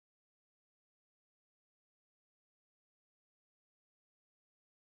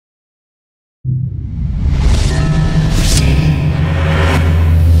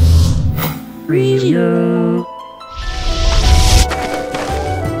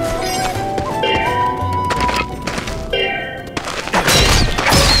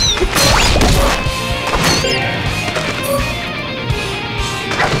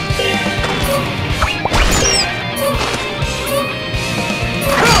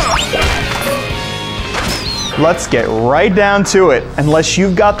Let's get right down to it. Unless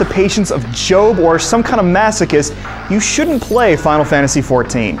you've got the patience of Job or some kind of masochist, you shouldn't play Final Fantasy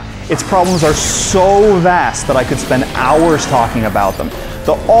XIV. Its problems are so vast that I could spend hours talking about them.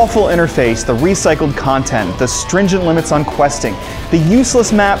 The awful interface, the recycled content, the stringent limits on questing, the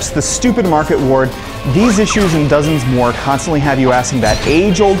useless maps, the stupid market ward, these issues and dozens more constantly have you asking that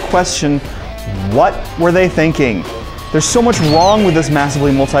age-old question, what were they thinking? There's so much wrong with this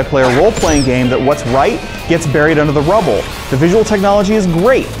massively multiplayer role-playing game that what's right gets buried under the rubble. The visual technology is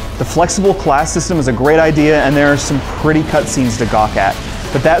great, the flexible class system is a great idea, and there are some pretty cutscenes to gawk at.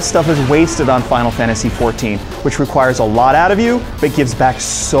 But that stuff is wasted on Final Fantasy XIV, which requires a lot out of you, but gives back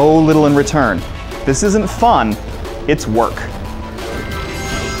so little in return. This isn't fun, it's work.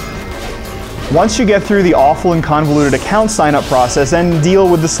 Once you get through the awful and convoluted account sign-up process and deal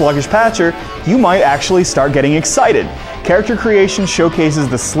with the sluggish patcher, you might actually start getting excited. Character creation showcases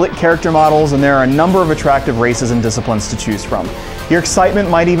the slick character models, and there are a number of attractive races and disciplines to choose from. Your excitement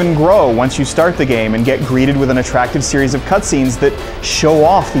might even grow once you start the game and get greeted with an attractive series of cutscenes that show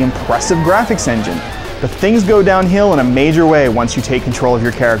off the impressive graphics engine. But things go downhill in a major way once you take control of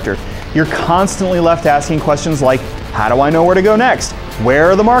your character. You're constantly left asking questions like, how do I know where to go next?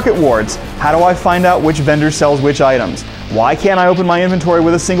 Where are the market wards? How do I find out which vendor sells which items? Why can't I open my inventory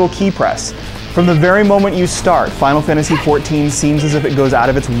with a single key press? From the very moment you start, Final Fantasy XIV seems as if it goes out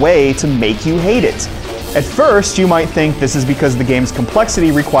of its way to make you hate it. At first, you might think this is because the game's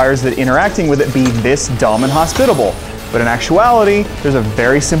complexity requires that interacting with it be this dumb and hospitable. But in actuality, there's a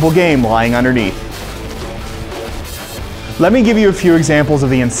very simple game lying underneath. Let me give you a few examples of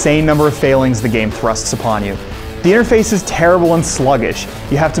the insane number of failings the game thrusts upon you. The interface is terrible and sluggish.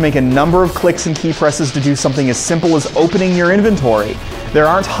 You have to make a number of clicks and key presses to do something as simple as opening your inventory. There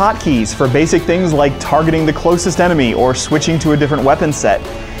aren't hotkeys for basic things like targeting the closest enemy or switching to a different weapon set.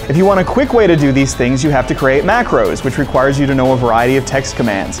 If you want a quick way to do these things, you have to create macros, which requires you to know a variety of text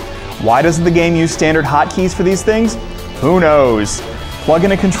commands. Why doesn't the game use standard hotkeys for these things? Who knows? Plug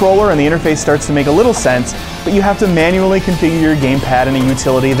in a controller and the interface starts to make a little sense, but you have to manually configure your gamepad in a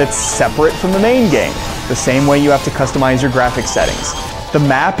utility that's separate from the main game, the same way you have to customize your graphics settings. The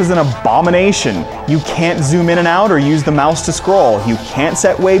map is an abomination. You can't zoom in and out or use the mouse to scroll. You can't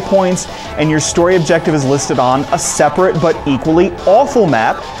set waypoints, and your story objective is listed on a separate but equally awful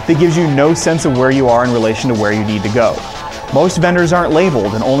map that gives you no sense of where you are in relation to where you need to go. Most vendors aren't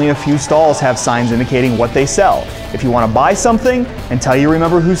labeled, and only a few stalls have signs indicating what they sell. If you want to buy something, until you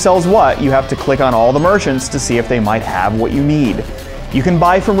remember who sells what, you have to click on all the merchants to see if they might have what you need. You can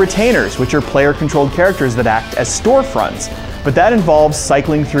buy from retainers, which are player-controlled characters that act as storefronts, but that involves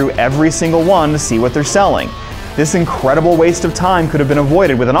cycling through every single one to see what they're selling. This incredible waste of time could have been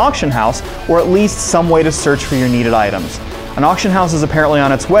avoided with an auction house, or at least some way to search for your needed items. An auction house is apparently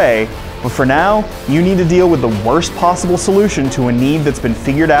on its way, but for now, you need to deal with the worst possible solution to a need that's been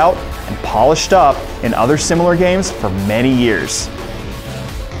figured out and polished up in other similar games for many years.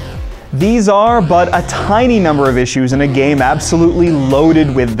 These are but a tiny number of issues in a game absolutely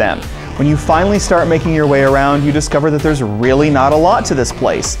loaded with them. When you finally start making your way around, you discover that there's really not a lot to this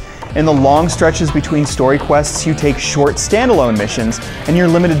place. In the long stretches between story quests, you take short standalone missions, and you're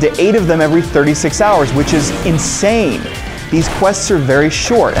limited to 8 of them every 36 hours, which is insane. These quests are very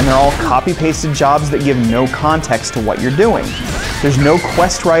short, and they're all copy-pasted jobs that give no context to what you're doing. There's no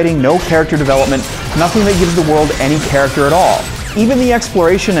quest writing, no character development, nothing that gives the world any character at all. Even the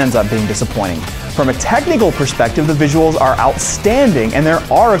exploration ends up being disappointing. From a technical perspective, the visuals are outstanding, and there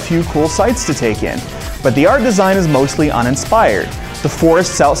are a few cool sights to take in. But the art design is mostly uninspired. The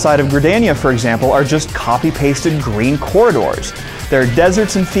forests outside of Gridania, for example, are just copy-pasted green corridors. There are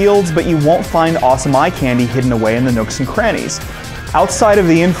deserts and fields, but you won't find awesome eye candy hidden away in the nooks and crannies. Outside of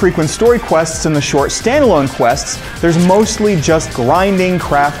the infrequent story quests and the short standalone quests, there's mostly just grinding,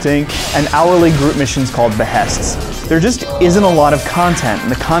 crafting, and hourly group missions called behests. There just isn't a lot of content, and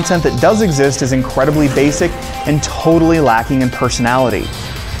the content that does exist is incredibly basic and totally lacking in personality.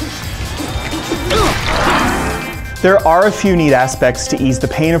 There are a few neat aspects to ease the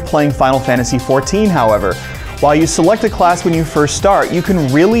pain of playing Final Fantasy XIV, however. While you select a class when you first start, you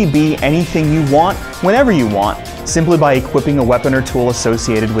can really be anything you want, whenever you want, simply by equipping a weapon or tool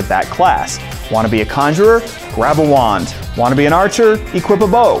associated with that class. Want to be a conjurer? Grab a wand. Want to be an archer? Equip a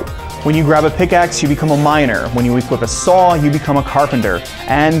bow. When you grab a pickaxe, you become a miner. When you equip a saw, you become a carpenter,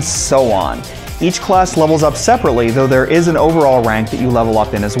 and so on. Each class levels up separately, though there is an overall rank that you level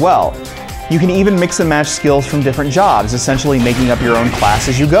up in as well. You can even mix and match skills from different jobs, essentially making up your own class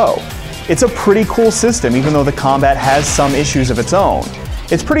as you go. It's a pretty cool system, even though the combat has some issues of its own.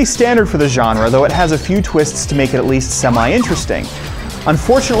 It's pretty standard for the genre, though it has a few twists to make it at least semi-interesting.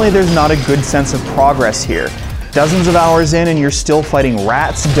 Unfortunately, there's not a good sense of progress here. Dozens of hours in and you're still fighting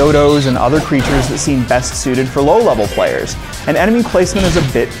rats, dodos, and other creatures that seem best suited for low-level players. And enemy placement is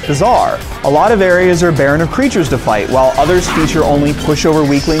a bit bizarre. A lot of areas are barren of creatures to fight, while others feature only pushover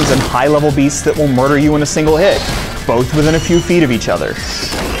weaklings and high-level beasts that will murder you in a single hit, both within a few feet of each other.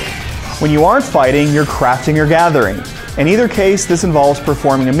 When you aren't fighting, you're crafting or gathering. In either case, this involves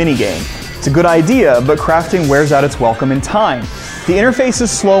performing a minigame. It's a good idea, but crafting wears out its welcome in time. The interface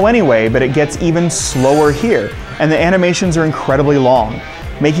is slow anyway, but it gets even slower here, and the animations are incredibly long.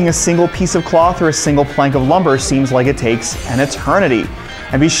 Making a single piece of cloth or a single plank of lumber seems like it takes an eternity.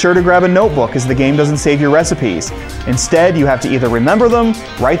 And be sure to grab a notebook, as the game doesn't save your recipes. Instead, you have to either remember them,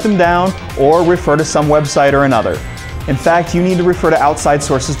 write them down, or refer to some website or another. In fact, you need to refer to outside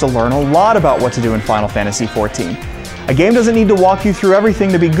sources to learn a lot about what to do in Final Fantasy XIV. A game doesn't need to walk you through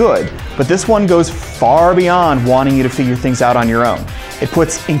everything to be good, but this one goes far beyond wanting you to figure things out on your own. It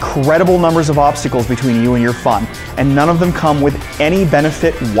puts incredible numbers of obstacles between you and your fun, and none of them come with any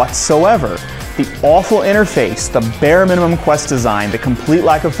benefit whatsoever. The awful interface, the bare minimum quest design, the complete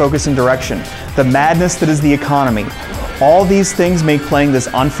lack of focus and direction, the madness that is the economy, all these things make playing this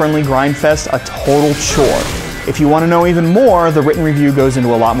unfriendly grindfest a total chore. If you want to know even more, the written review goes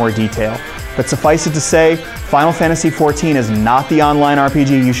into a lot more detail. But suffice it to say, Final Fantasy XIV is not the online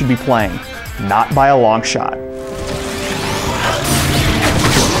RPG you should be playing. Not by a long shot.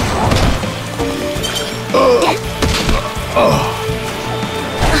 Oh.